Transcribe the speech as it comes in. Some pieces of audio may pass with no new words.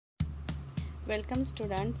Welcome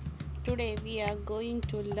students. Today we are going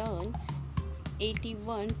to learn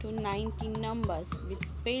 81 to 90 numbers with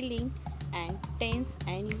spelling and tens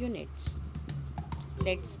and units.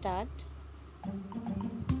 Let's start.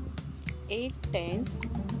 8 tens,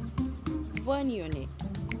 1 unit.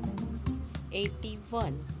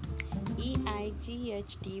 81.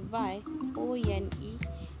 EIGHTYONE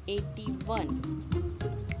 81.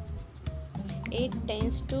 8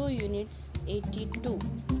 tens 2 units 82.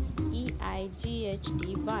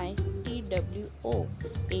 EIGHTYTWO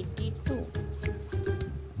 82.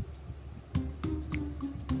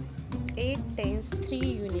 8 tens 3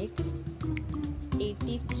 units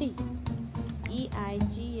 83.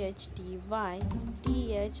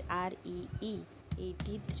 EIGHTYTHREE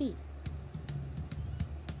 83.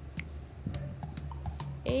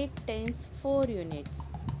 8 tens 4 units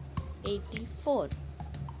 84.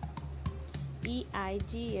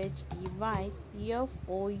 EIGHTYFOUR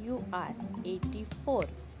 84.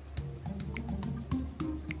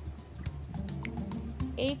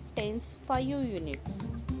 8 tens 5 units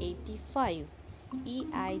 85.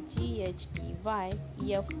 EIGHTYFIVE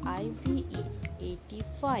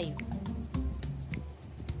 85.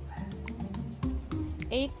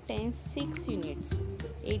 8 tens 6 units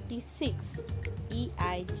 86.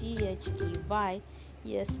 EIGHTYSIX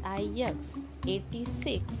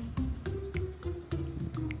 86.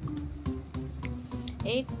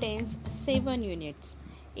 8 tens 7 units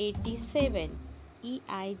 87.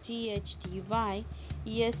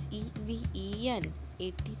 EIGHTYSEVEN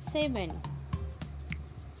 87.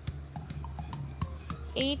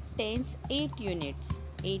 8 tens 8 units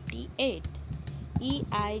 88.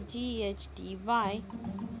 EIGHTYEIGHT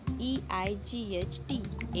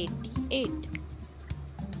 88.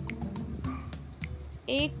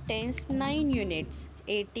 8 tens 9 units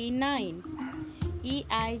 89.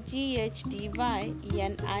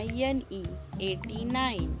 EIGHTYNINE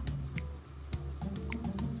 89.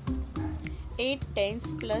 8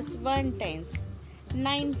 tens plus 1 tens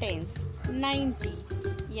 9 tens 90.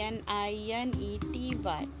 NINETY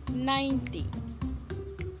 90.